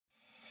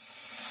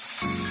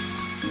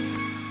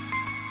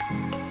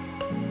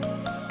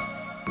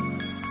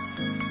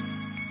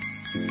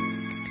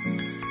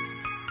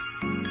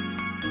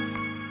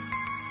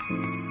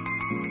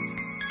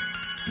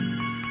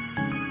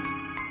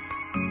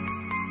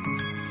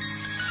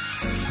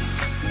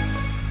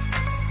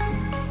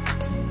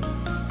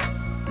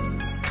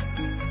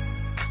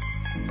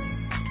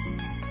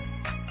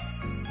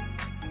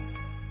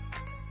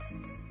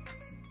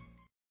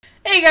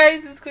Hey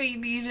guys, it's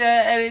Queendija,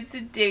 and in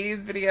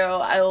today's video,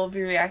 I will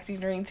be reacting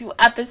to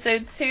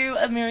episode 2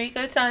 of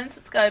Mieruko-Chan. So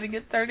let's go ahead and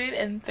get started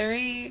in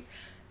 3,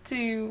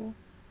 2,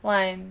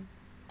 1,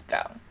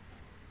 go.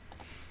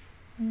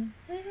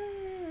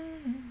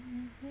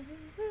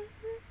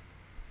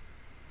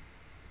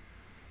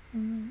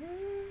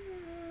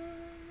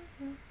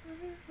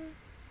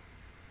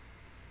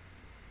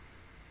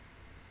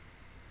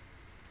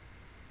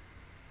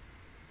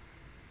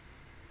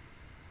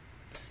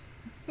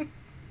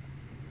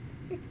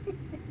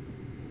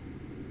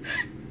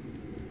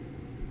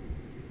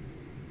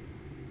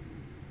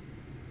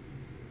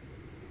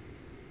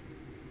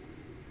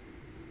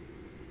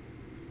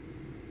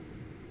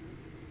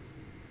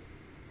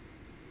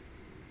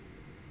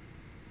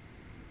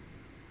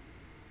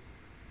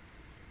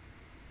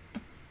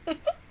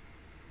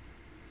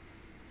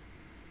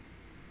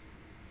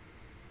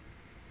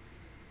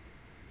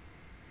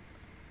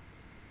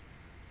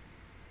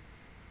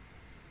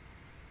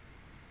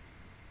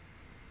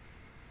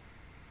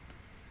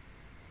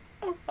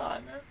 Oh,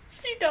 Anna,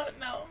 she don't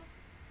know.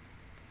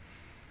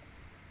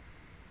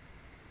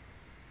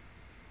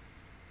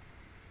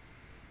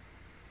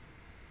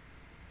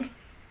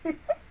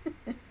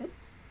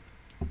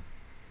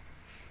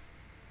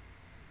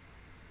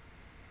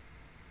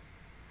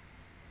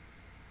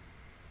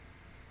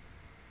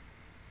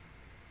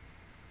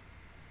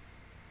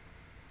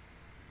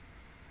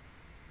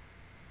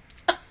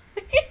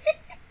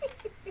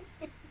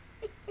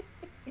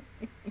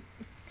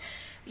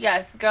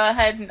 Yes, go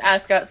ahead and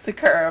ask out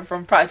Sakura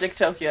from Project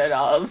Tokyo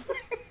Dolls.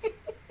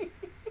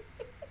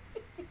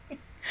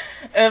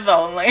 If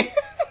only.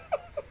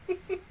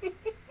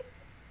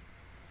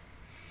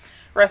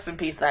 Rest in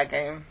peace, that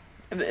game.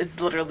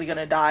 It's literally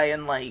gonna die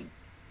in like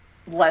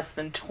less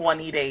than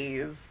 20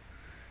 days.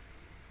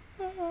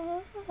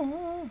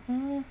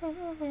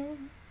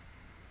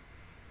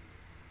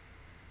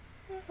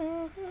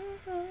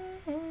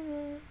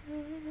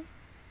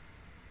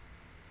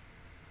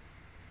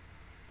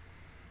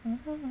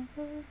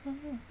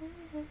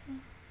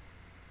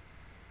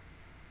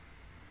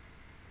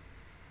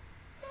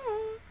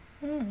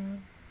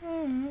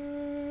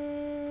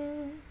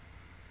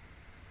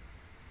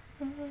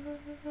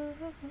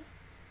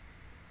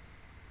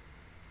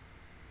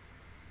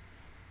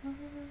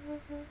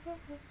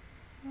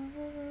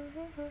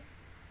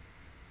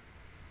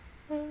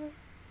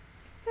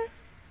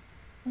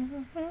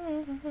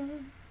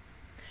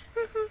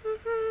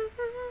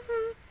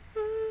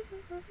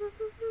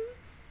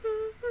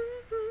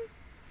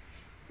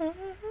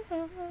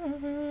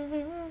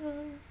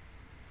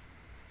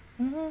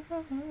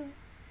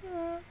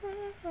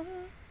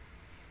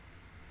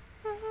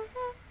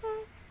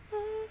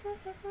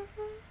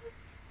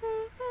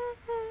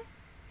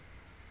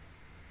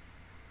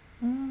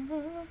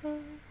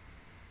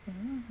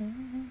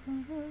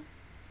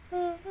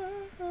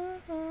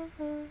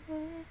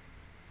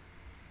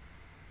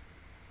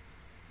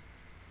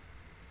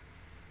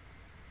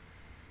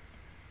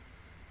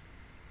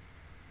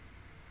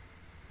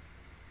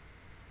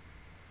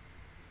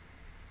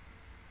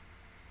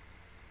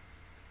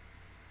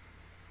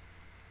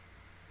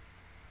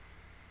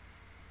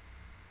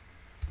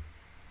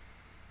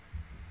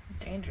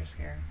 Danger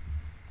scare.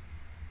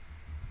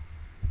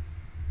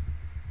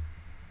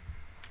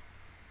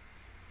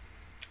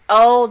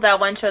 Oh, that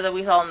one show that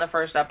we saw in the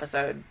first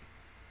episode.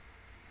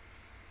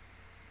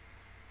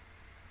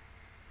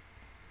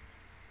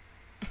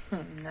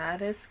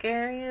 Not as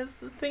scary as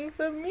the things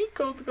that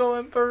Miko's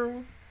going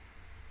through.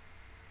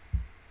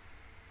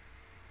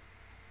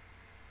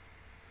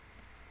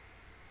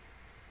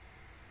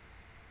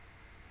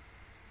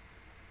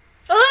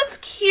 Oh, that's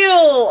cute.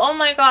 Oh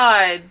my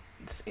god.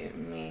 See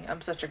me, I'm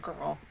such a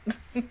girl.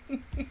 It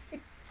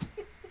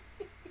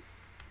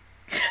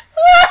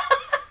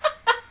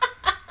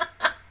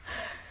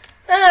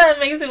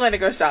makes me want to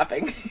go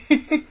shopping.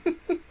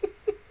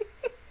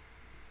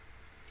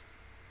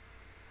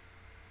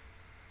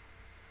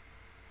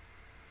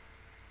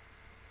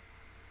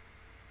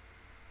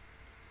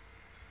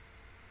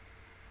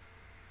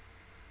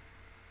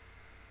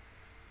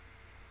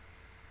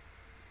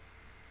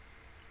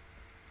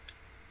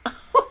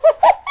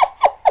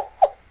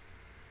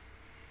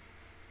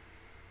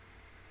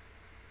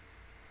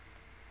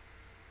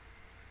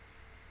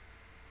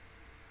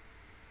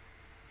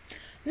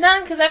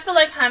 No, because I feel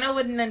like Hana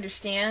wouldn't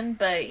understand,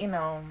 but, you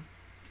know,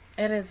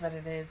 it is what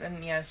it is.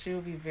 And, yeah, she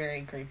would be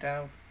very creeped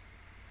out.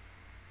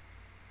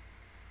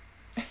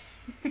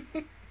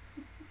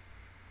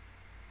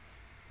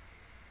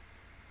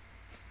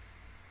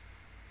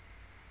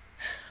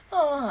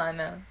 Oh,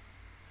 Hana.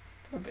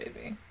 Poor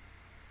baby.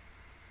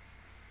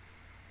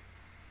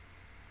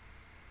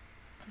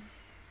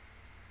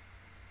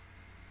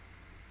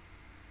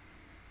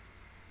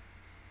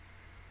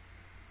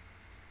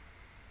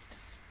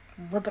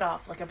 Rip it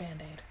off like a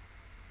band-aid.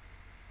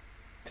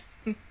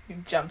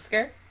 Jump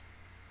scare?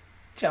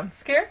 Jump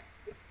scare?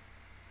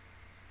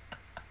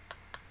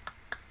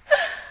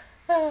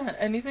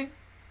 Anything?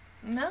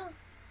 No.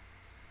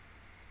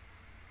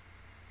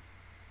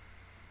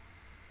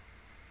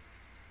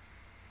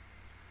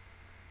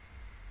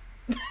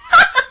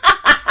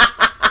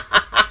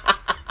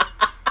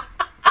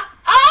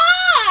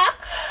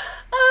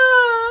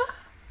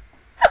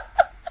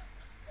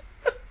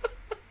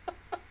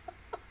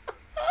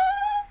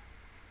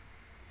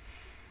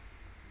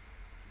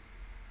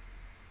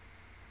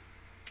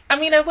 I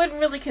mean, I wouldn't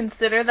really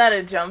consider that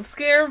a jump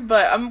scare,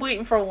 but I'm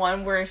waiting for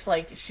one where it's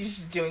like she's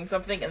doing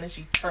something and then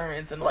she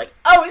turns and like,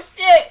 oh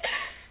shit!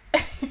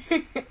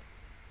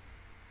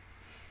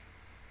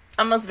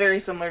 Almost very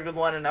similar to the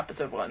one in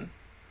episode 1.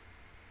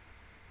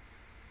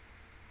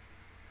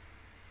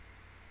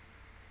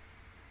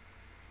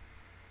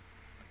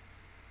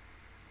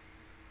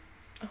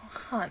 Oh,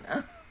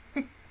 Hana.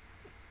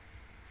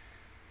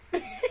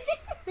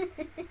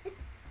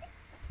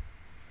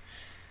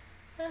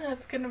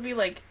 That's gonna be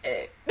like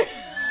it.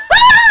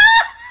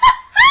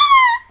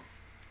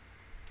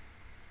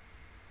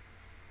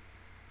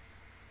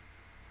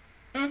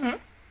 Mm-hmm.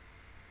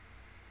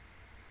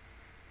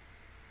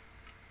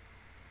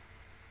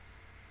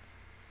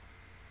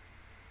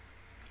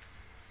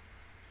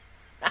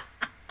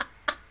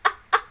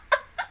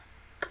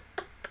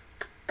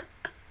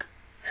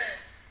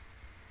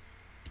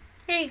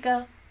 Here you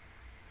go.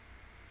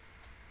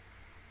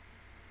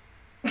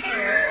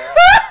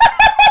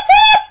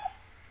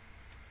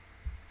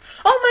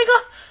 Oh my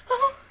god!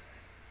 Oh.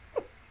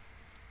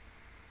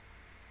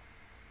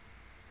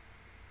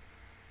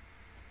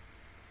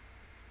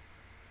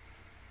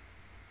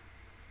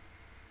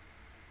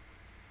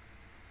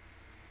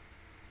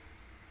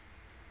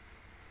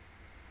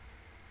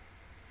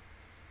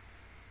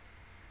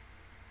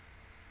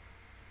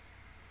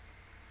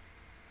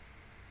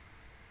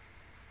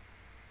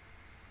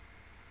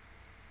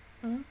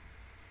 Hmm?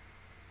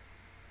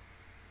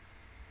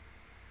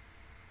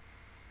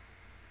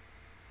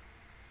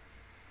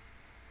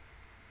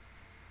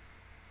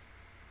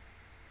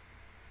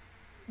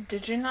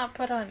 Did you not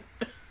put on...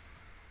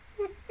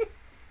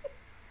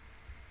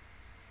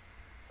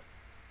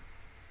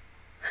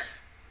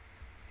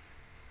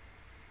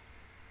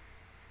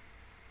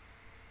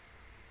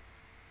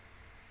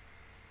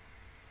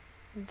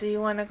 Do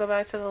you want to go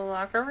back to the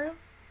locker room?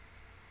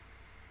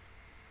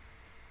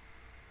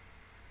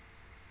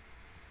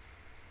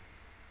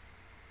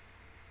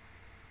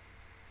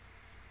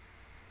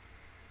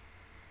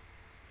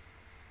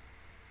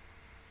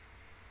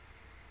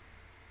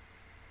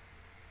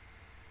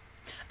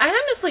 I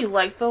honestly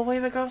like the way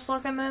the ghosts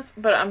look in this,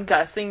 but I'm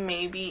guessing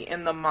maybe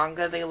in the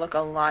manga they look a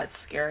lot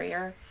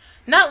scarier.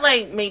 Not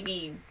like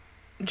maybe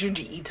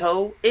Junji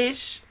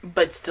Ito-ish,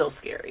 but still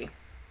scary.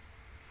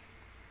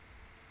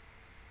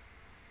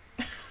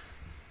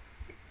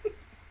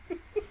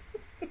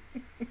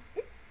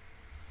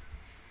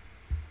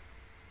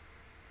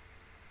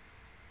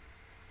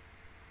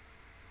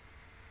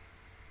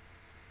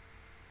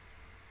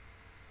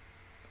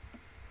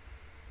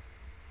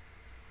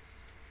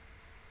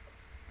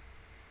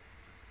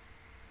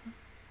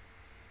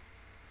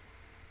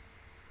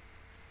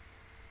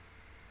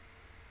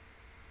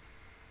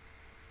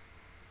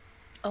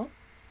 Oh.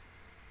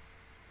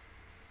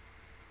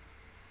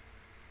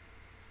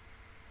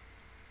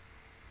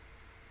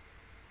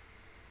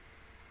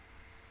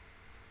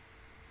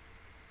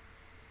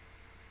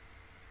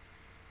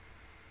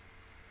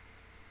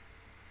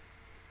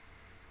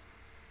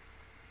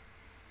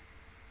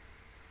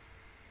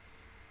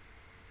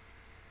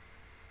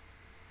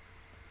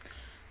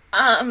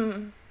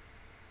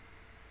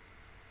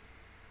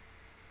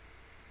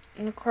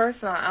 Of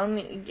course not.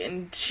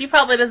 And she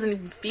probably doesn't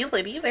even feel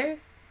it either.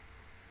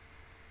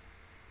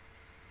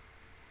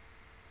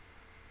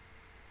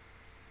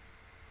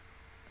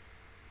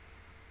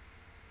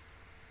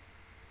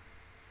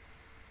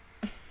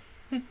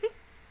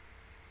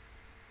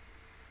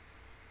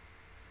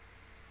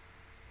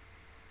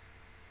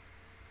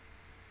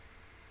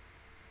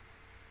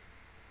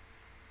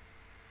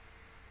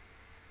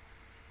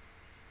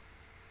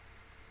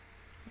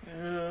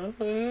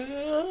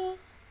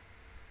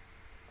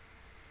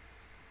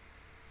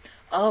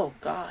 Oh,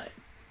 God.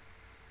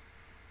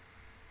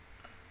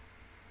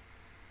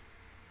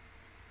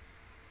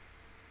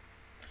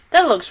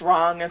 That looks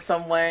wrong in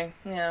some way.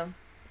 Yeah.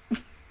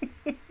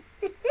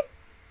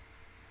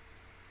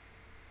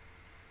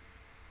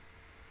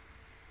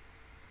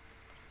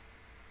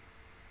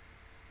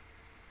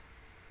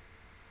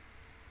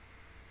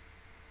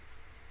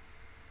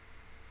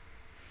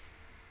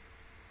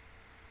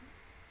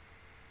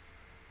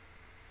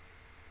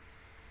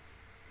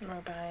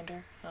 Right behind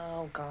her.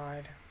 Oh,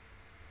 God.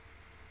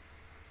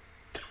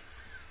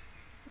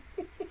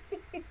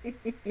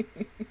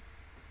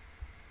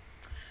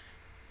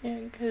 Yeah,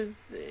 because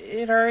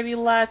it already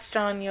latched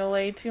on you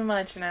way too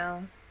much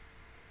now.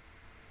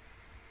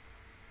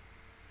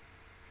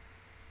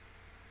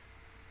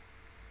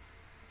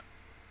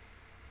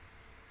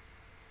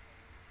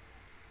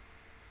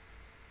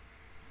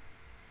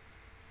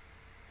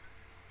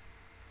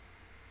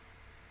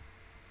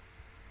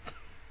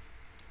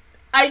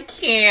 I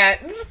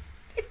can't.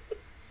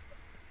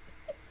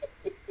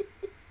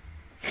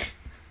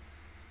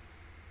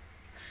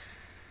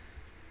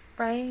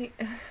 Right?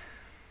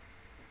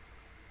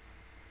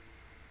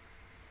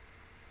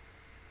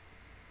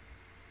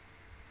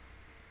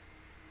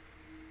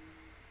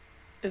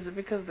 Is it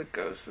because the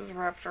ghost is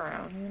wrapped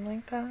around you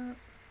like that?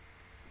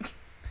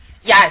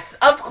 Yes,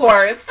 of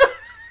course.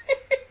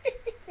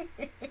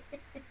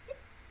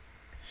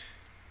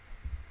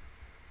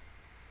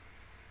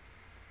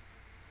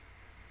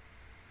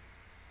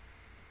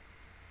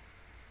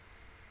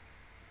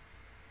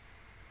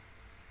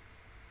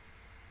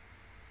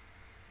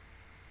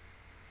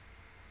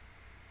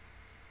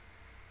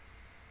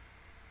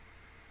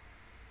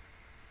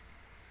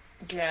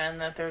 Yeah,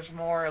 and that there's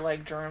more,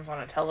 like, germs on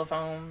a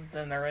telephone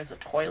than there is a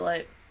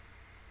toilet.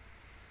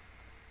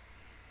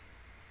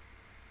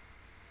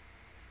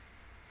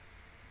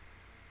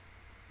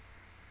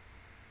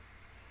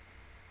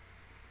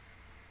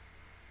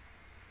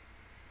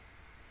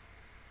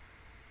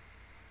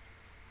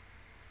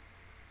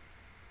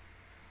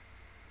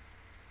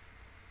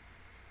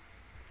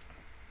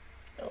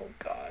 Oh,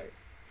 God.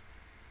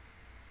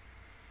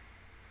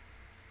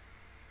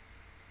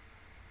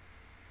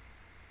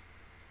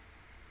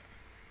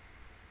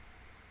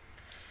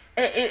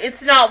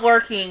 It's not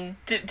working.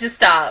 Just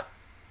stop.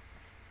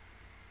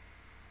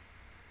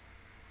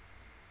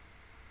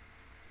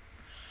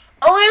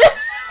 Oh, it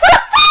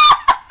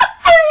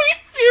are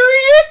we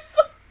serious?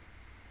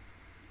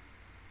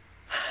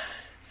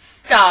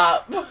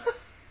 Stop.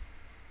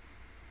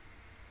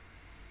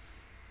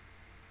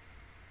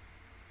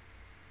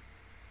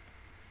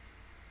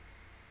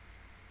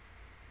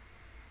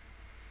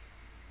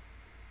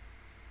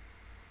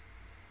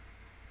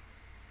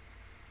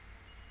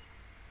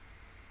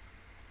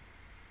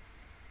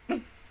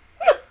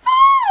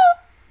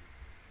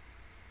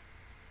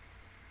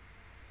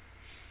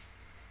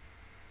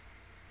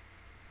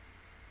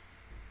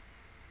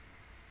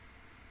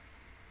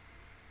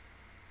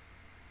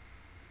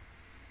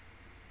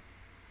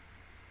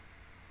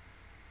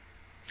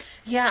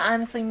 Yeah,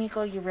 honestly,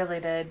 Miko, you really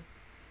did.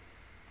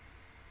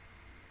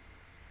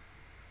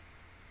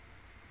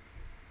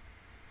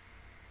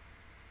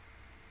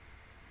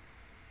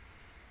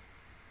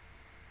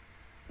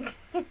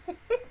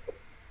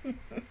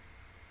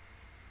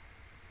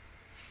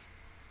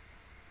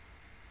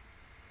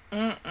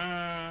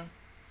 Mm-mm.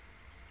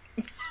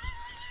 The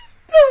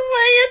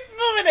way it's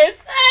moving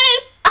its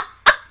head.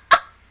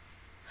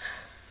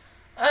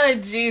 Oh,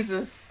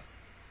 Jesus.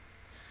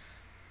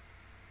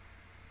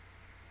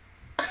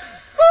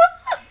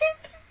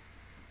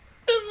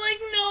 I'm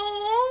like, no.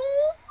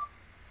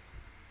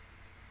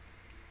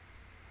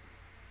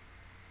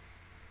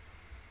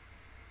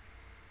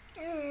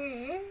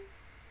 Mm.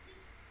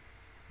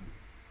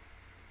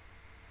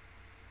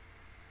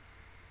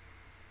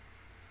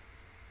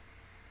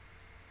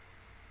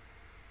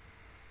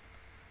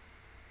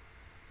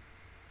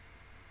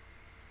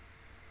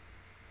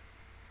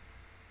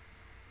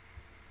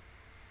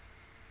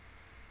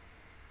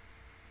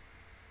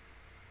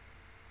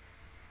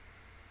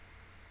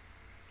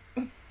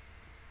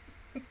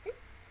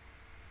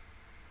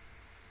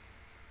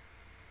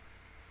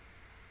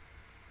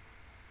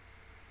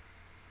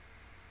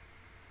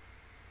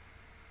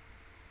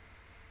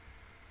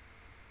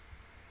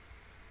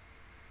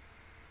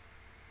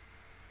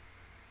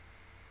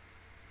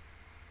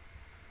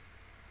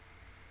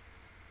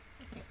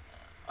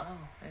 Oh,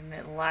 and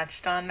it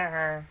latched onto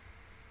her.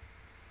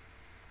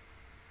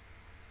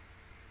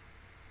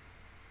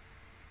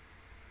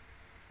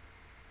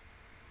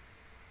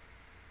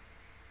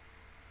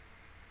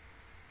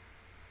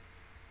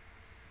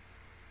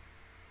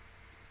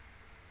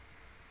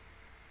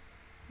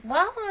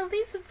 Well, at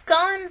least it's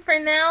gone for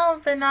now,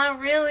 but not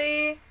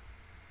really.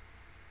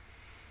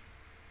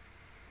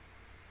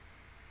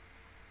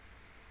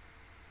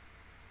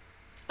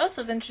 Oh,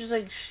 so then she's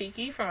like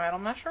Shiki from Idol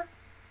Masher?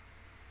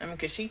 I mean,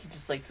 because Shiki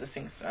just likes to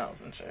sing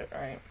styles and shit,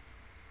 right?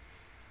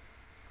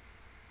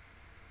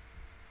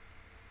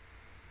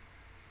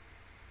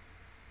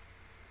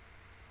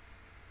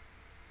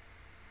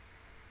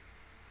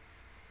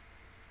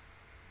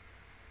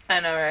 I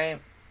know, right?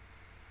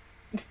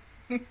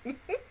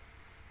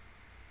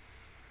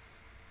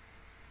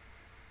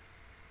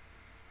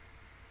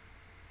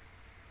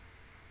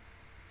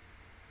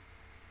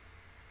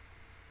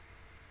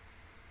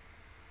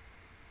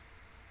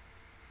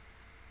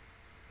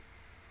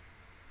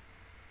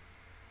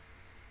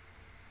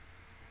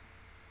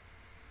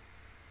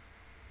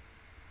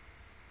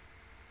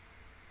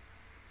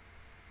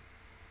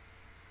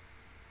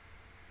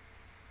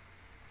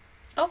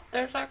 Oh,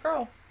 there's that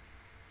girl.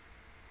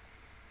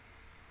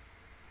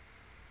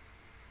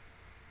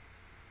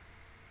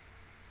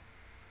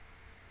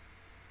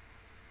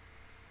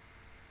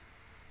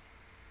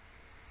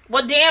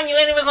 Well, damn, you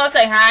ain't even gonna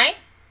say hi?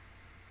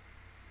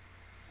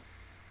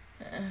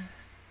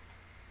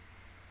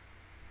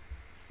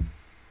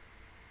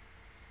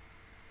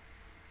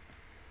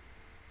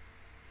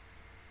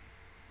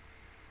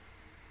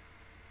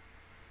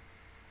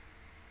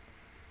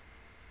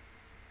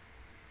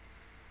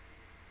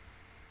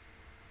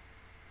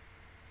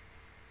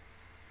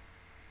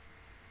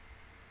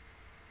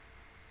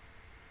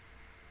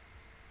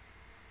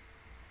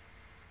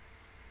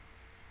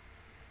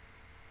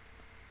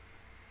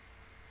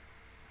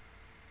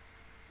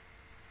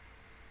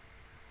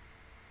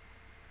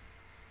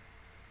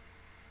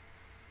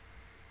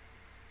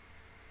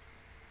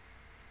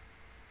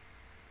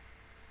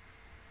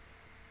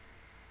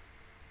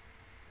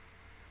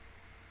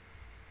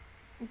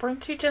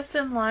 Weren't you just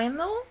in line,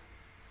 though?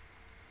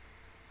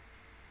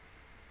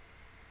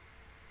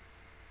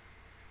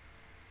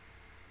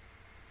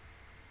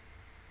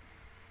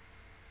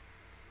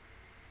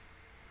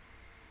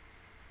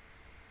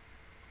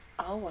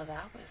 Oh, well,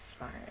 that was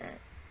smart.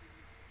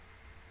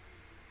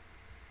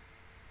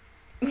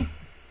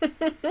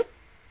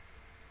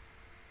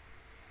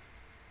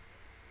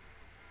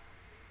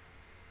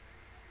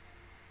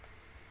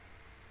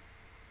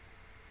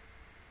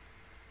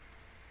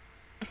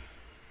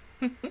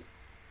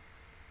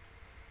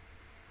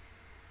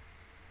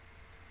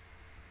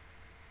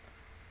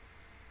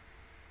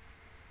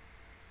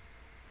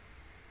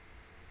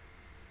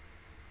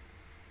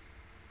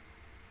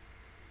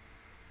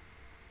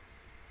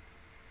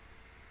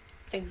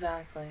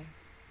 Exactly.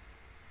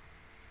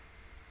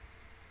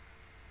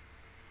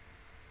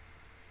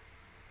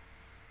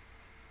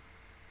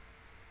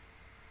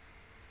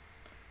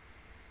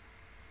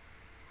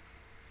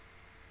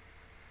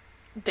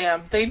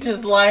 Damn, they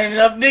just lined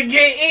up to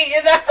get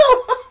eaten. That's a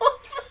lot.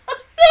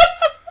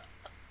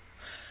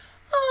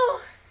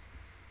 Oh,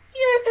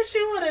 yeah, because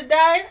she would have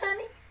died,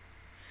 honey.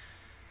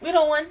 We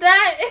don't want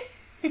that.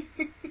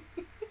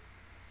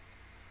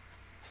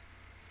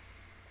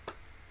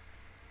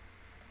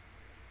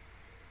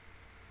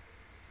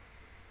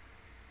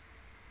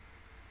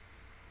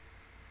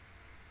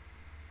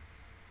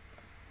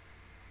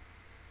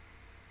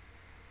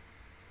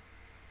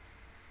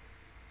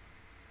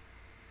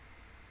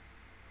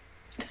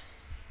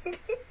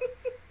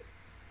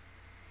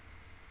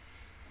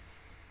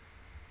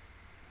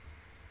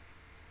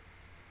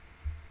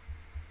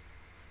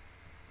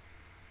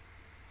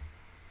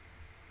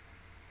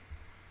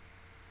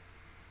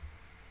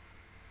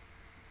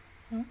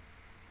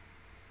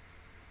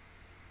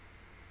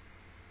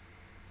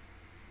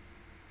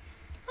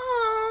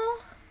 Oh.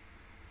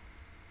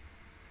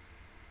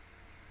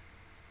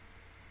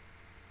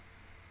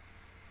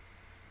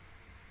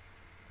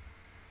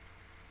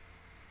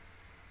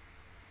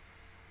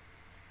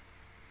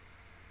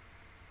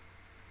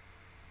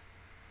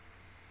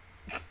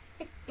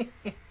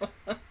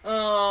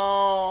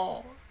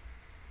 Oh.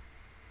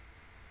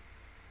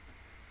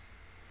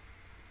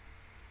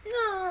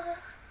 No.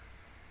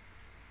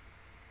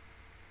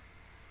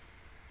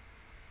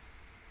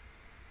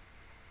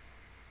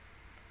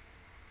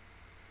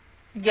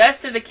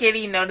 Yes to the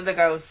kitty, no to the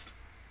ghost.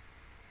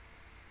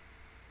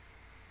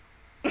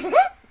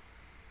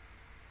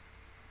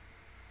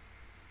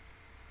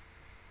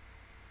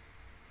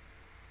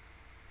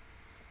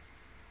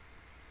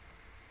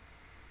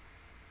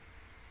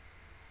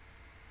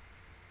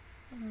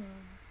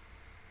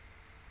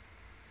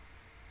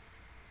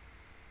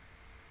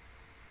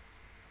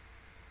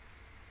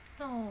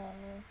 Oh,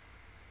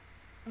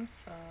 that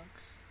sucks.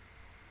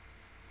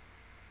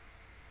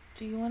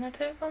 Do you want to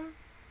take them?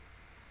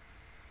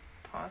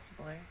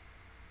 Possibly.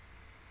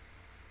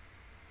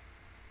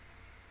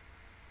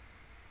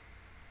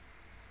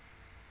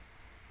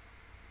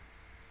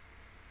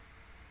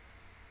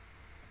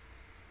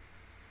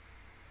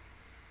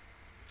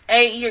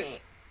 Hey, you're...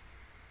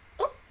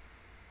 Oh.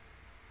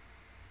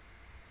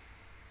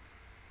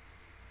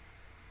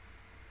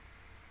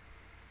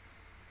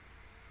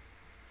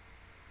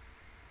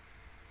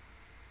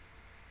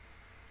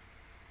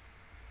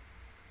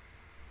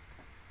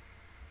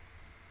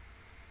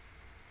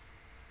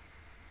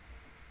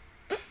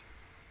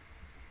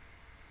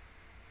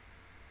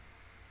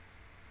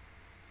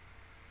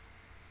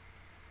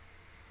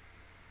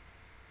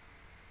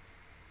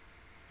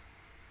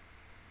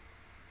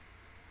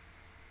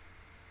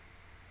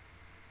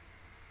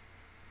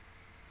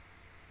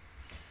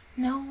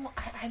 No,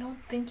 I don't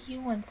think he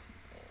wants...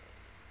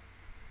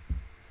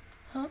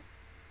 Huh?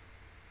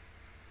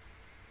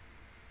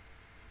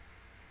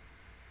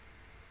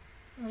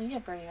 Oh, you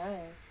got pretty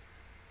eyes.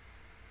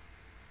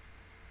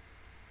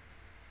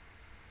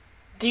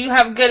 Do you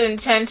have good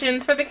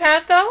intentions for the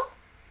cat, though?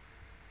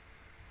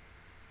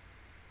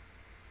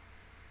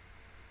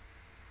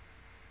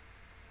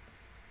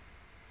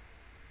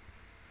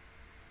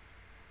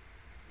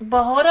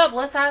 But hold up,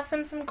 let's ask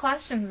him some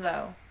questions,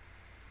 though.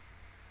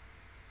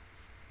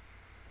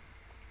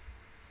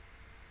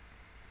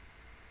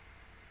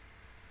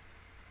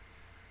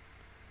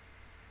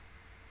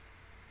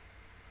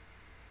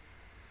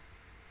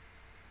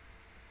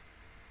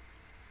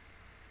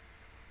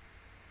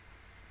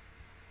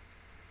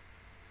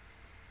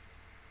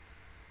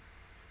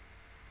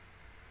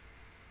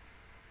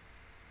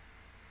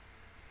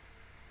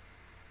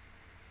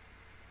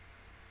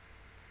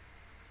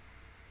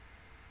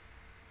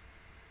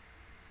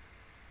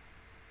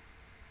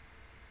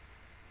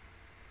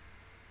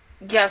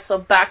 Yeah, so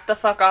back the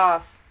fuck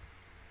off.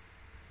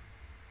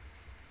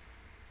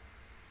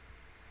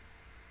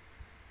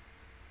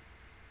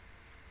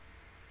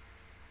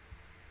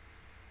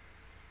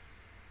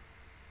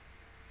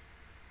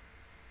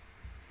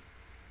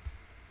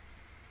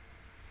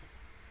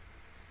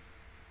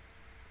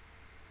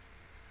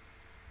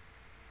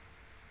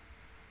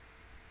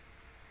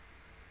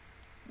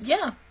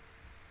 Yeah.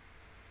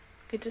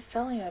 Could just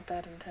tell he had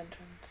bad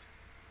intentions.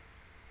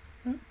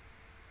 Hmm?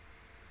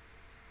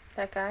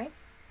 That guy?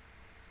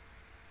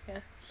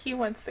 Yeah, he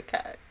wants the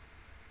cat.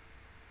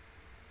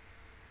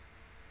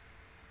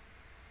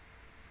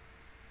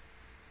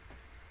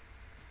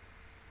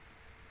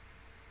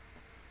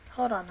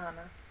 Hold on,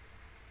 Hannah.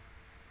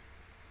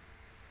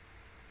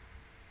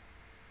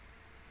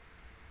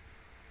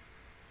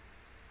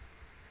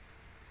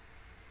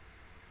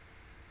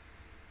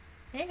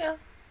 yeah.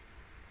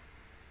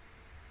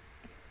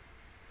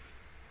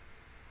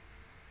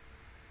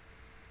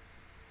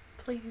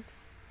 Please.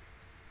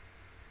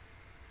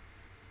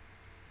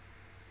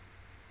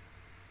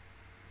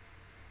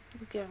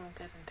 You give him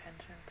good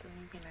intentions and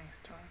you be nice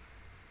to him.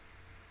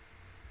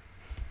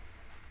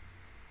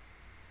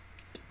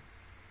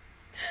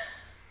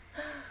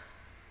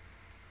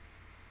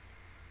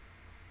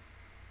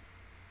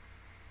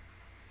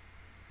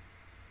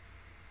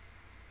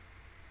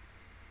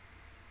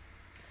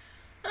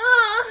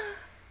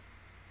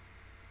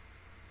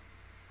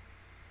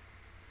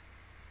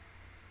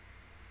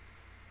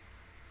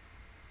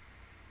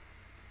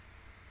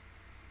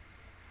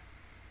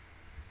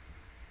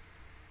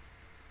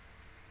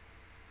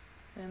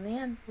 In the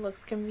end,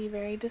 looks can be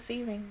very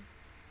deceiving.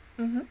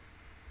 Mm-hmm.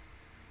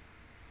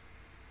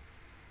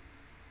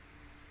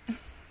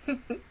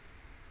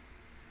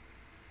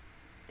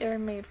 They were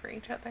made for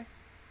each other.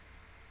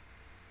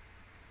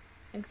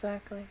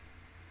 Exactly.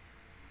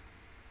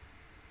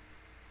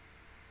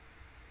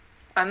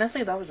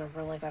 Honestly, that was a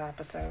really good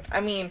episode. I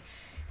mean,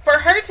 for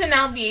her to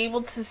now be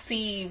able to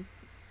see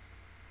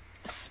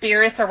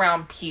spirits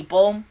around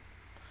people,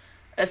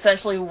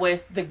 essentially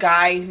with the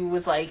guy who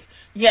was like,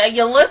 yeah,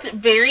 you looked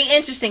very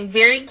interesting,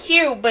 very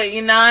cute, but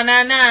you nah.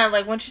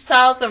 Like, when she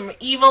saw them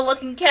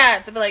evil-looking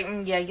cats, I'd be like,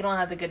 yeah, you don't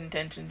have the good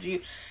intentions.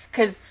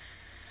 Because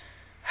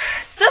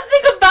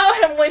something about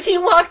him when he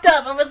walked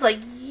up, I was like,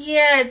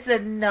 yeah, it's a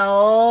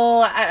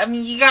no. I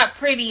mean, you got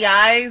pretty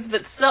eyes,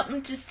 but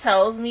something just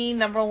tells me,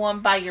 number one,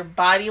 by your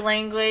body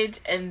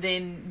language, and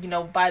then, you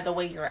know, by the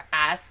way you're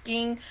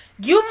asking,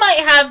 you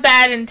might have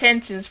bad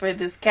intentions for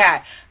this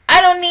cat. I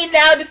don't need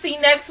now to see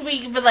next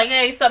week and be like,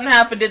 hey, something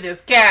happened to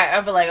this cat.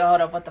 I'll be like, hold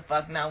up, what the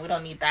fuck? No, we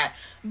don't need that.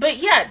 But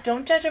yeah,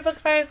 don't judge a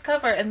book by its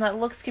cover, and that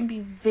looks can be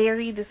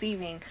very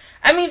deceiving.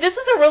 I mean, this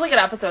was a really good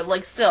episode.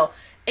 Like, still,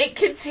 it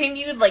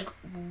continued, like,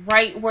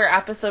 right where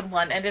episode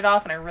 1 ended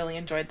off, and I really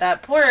enjoyed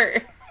that.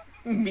 Poor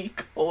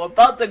Miko,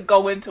 about to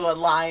go into a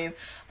line,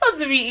 about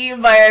to be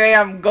eaten by a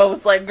damn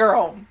ghost. Like,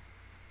 girl.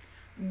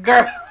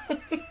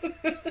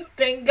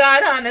 Thank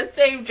God Hannah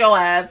saved your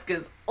ass,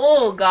 because,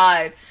 oh,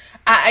 God.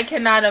 I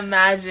cannot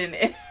imagine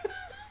it.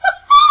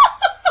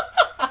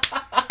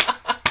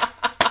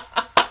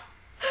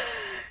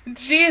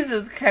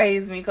 Jesus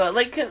Christ, Miko.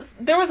 Like, cause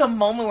there was a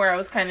moment where I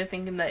was kind of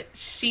thinking that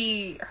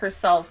she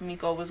herself,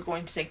 Miko, was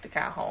going to take the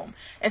cat home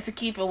and to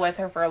keep it with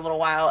her for a little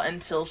while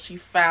until she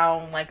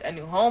found, like, a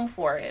new home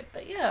for it.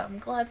 But yeah, I'm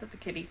glad that the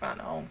kitty found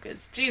a home,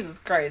 because Jesus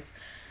Christ.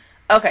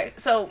 Okay,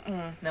 so,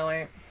 no,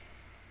 wait.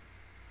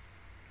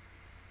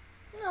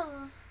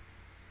 Aww.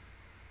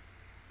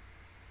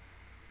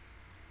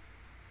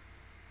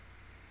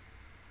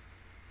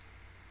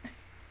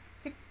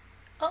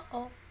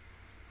 Uh-oh.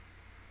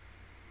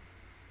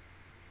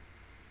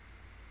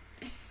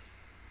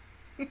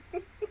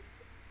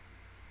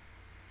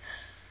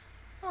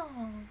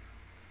 Oh.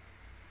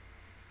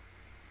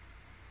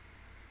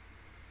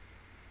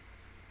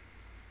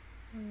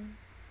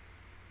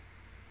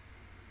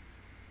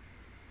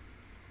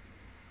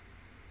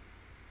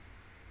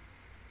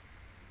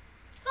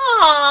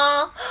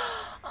 Aw.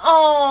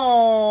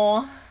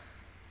 Oh.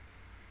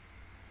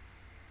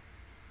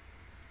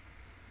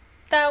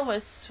 That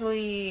was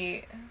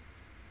sweet.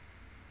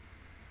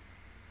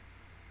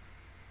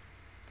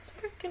 His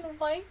freaking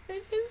wife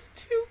and his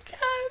 2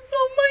 cats.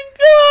 Oh my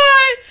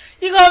god.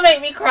 You're gonna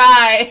make me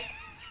cry.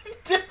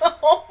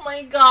 Oh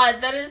my god.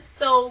 That is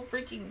so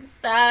freaking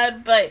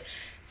sad. But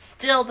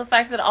still, the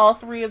fact that all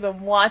 3 of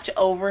them watch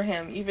over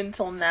him even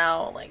till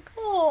now. Like,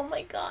 oh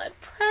my god.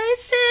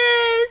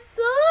 Precious.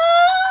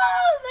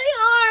 Oh, my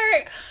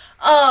heart.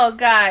 Oh,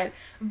 God.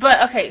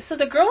 But, okay, so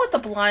the girl with the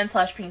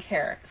blonde/pink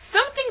hair,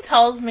 something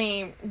tells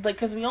me, like,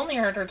 because we only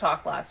heard her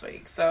talk last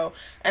week, so,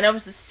 and I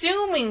was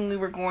assuming we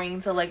were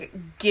going to, like,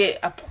 get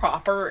a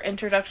proper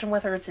introduction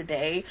with her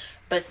today,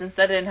 but since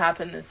that didn't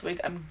happen this week,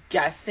 I'm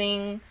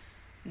guessing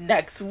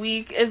next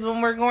week is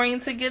when we're going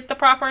to get the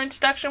proper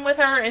introduction with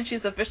her, and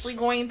she's officially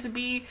going to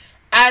be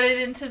added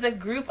into the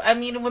group. I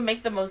mean, it would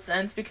make the most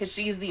sense because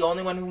she's the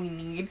only one who we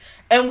need.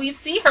 And we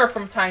see her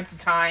from time to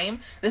time.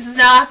 This is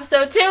now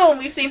episode 2 and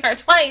we've seen her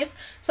twice.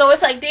 So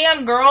it's like,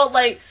 damn girl,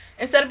 like,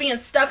 instead of being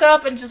stuck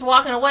up and just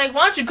walking away,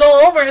 why don't you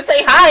go over and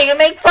say hi and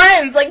make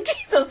friends? Like,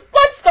 Jesus,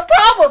 what's the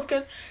problem?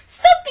 Because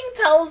something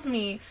tells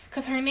me,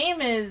 because her name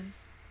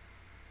is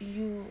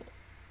Yulia?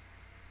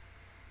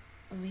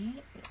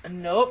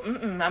 Nope.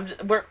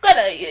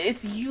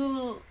 It's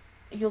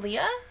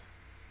Yulia?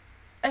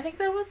 I think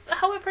that was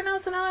how I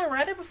pronounced it, how I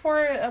read it before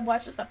I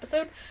watched this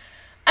episode.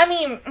 I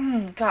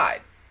mean, God.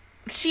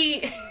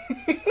 She...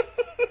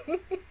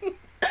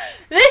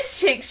 This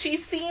chick, she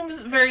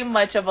seems very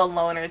much of a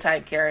loner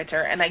type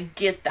character, and I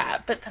get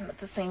that. But then at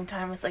the same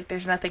time, it's like,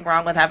 there's nothing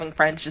wrong with having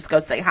friends. Just go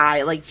say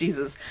hi. Like,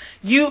 Jesus.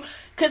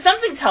 Because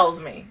something tells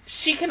me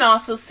she can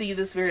also see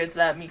the spirits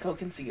that Miko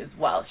can see as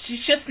well.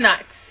 She's just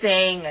not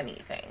saying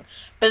anything.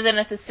 But then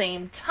at the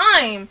same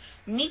time,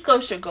 Miko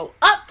should go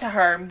up to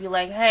her and be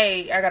like,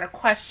 hey, I got a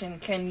question.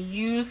 Can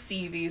you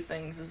see these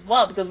things as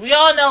well? Because we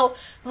all know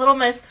little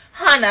Miss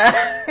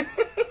Hana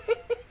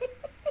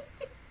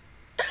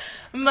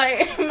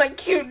my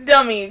cute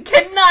dummy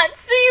cannot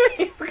see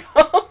these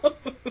codes.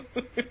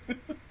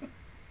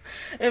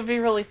 It'd be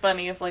really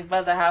funny if, like,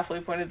 by the halfway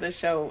point of the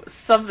show,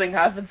 something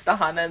happens to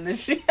Hana and then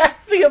she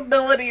has the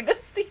ability to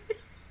see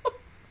them.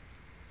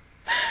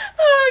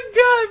 Oh,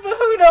 God, but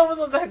who knows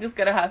what the heck is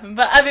gonna happen.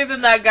 But other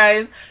than that,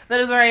 guys,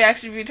 that is our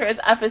reaction view towards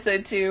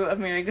episode 2 of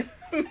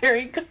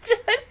Mieruko-Chan.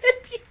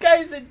 If you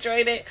guys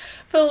enjoyed it,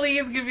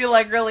 please give me a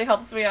like. Really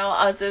helps me out.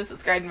 Also,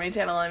 subscribe to my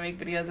channel. I make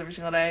videos every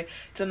single day.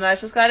 Join the Mush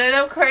Squad. And,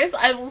 of course,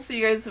 I will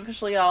see you guys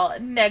officially all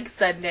next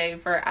Sunday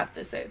for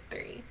episode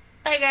 3.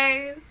 Bye,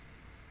 guys.